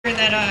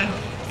that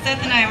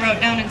Seth and I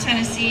wrote down in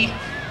Tennessee.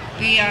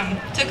 We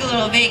took a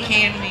little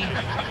vacay and we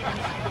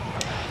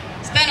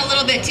spent a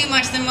little bit too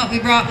much than what we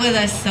brought with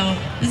us, so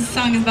this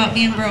song is about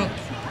being broke.